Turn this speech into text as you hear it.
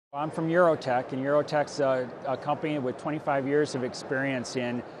I'm from Eurotech, and Eurotech's a company with 25 years of experience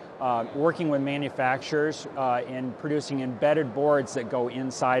in working with manufacturers in producing embedded boards that go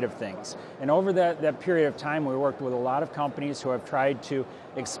inside of things. And over that period of time, we worked with a lot of companies who have tried to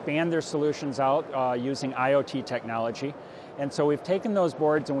expand their solutions out using IoT technology. And so we've taken those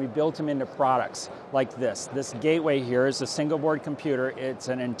boards and we've built them into products like this. This gateway here is a single board computer. It's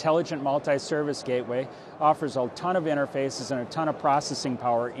an intelligent multi-service gateway, offers a ton of interfaces and a ton of processing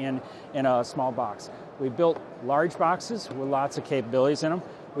power in a small box. We've built large boxes with lots of capabilities in them.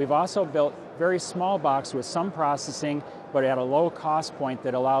 We've also built very small boxes with some processing, but at a low cost point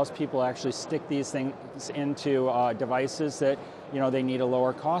that allows people to actually stick these things into devices that they need a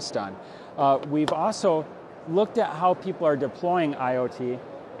lower cost on. We've also looked at how people are deploying IoT,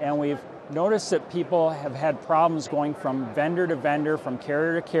 and we've noticed that people have had problems going from vendor to vendor, from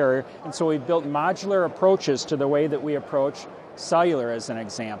carrier to carrier, and so we've built modular approaches to the way that we approach cellular as an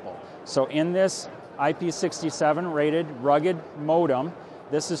example. So in this IP67 rated rugged modem,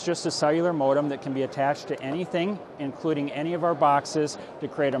 this is just a cellular modem that can be attached to anything, including any of our boxes, to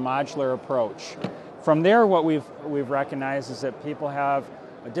create a modular approach. From there, what we've recognized is that people have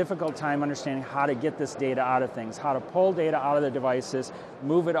a difficult time understanding how to get this data out of things, how to pull data out of the devices,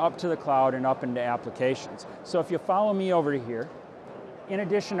 move it up to the cloud and up into applications. So if you follow me over to here, in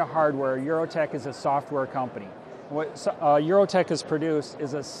addition to hardware, Eurotech is a software company. What Eurotech has produced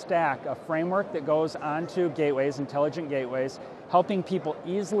is a stack, a framework that goes onto gateways, intelligent gateways, helping people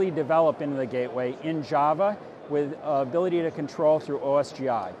easily develop into the gateway in Java with ability to control through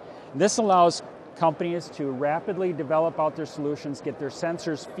OSGI. This allows companies to rapidly develop out their solutions, get their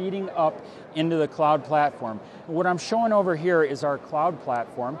sensors feeding up into the cloud platform. What I'm showing over here is our cloud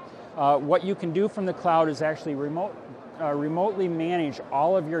platform. What you can do from the cloud is actually remotely manage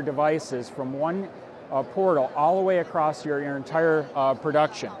all of your devices from one portal all the way across your entire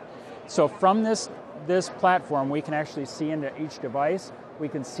production. So from this platform, we can actually see into each device. We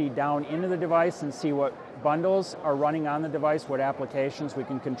can see down into the device and see what bundles are running on the device, what applications. We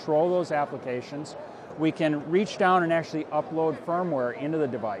can control those applications. We can reach down and actually upload firmware into the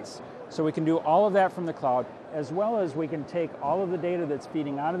device. So we can do all of that from the cloud, as well as we can take all of the data that's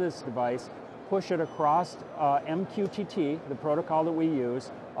feeding out of this device, push it across MQTT, the protocol that we use,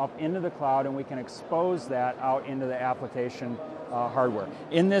 up into the cloud, and we can expose that out into the application hardware.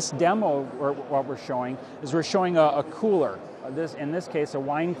 In this demo, what we're showing is a cooler. In this case, a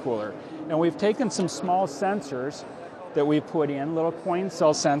wine cooler. And we've taken some small sensors that we put in, little coin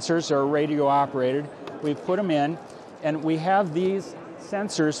cell sensors, or radio operated. We've put them in, and we have these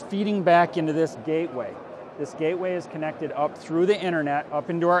sensors feeding back into this gateway. This gateway is connected up through the internet, up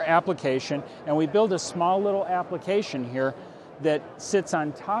into our application, and we build a small little application here that sits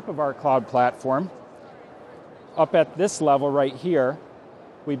on top of our cloud platform. Up at this level right here,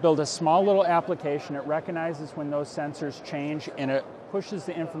 we build a small little application. It recognizes when those sensors change, and it pushes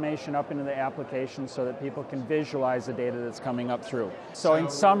the information up into the application so that people can visualize the data that's coming up through. So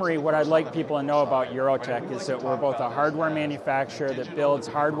in summary, what I'd like people to know about Eurotech is that we're both a hardware manufacturer that builds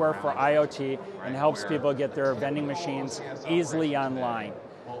hardware for IoT and helps people get their vending machines easily online.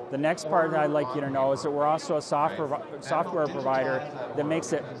 The next part that I'd like you to know is that we're also a software provider that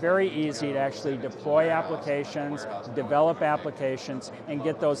makes it very easy to actually deploy applications, develop applications, and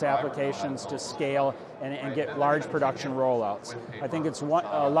get those applications to scale and get large production rollouts. I think it's a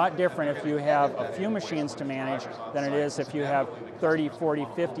lot different if you have a few machines to manage than it is if you have 30, 40,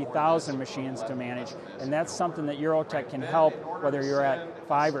 50,000 machines to manage. And that's something that Eurotech can help, whether you're at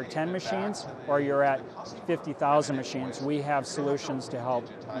 5 or 10 machines or you're at 50,000 machines. We have solutions to help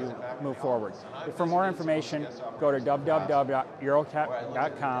you move forward. For more information, go to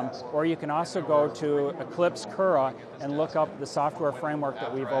www.eurotech.com, or you can also go to Eclipse Cura and look up the software framework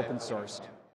that we've open sourced.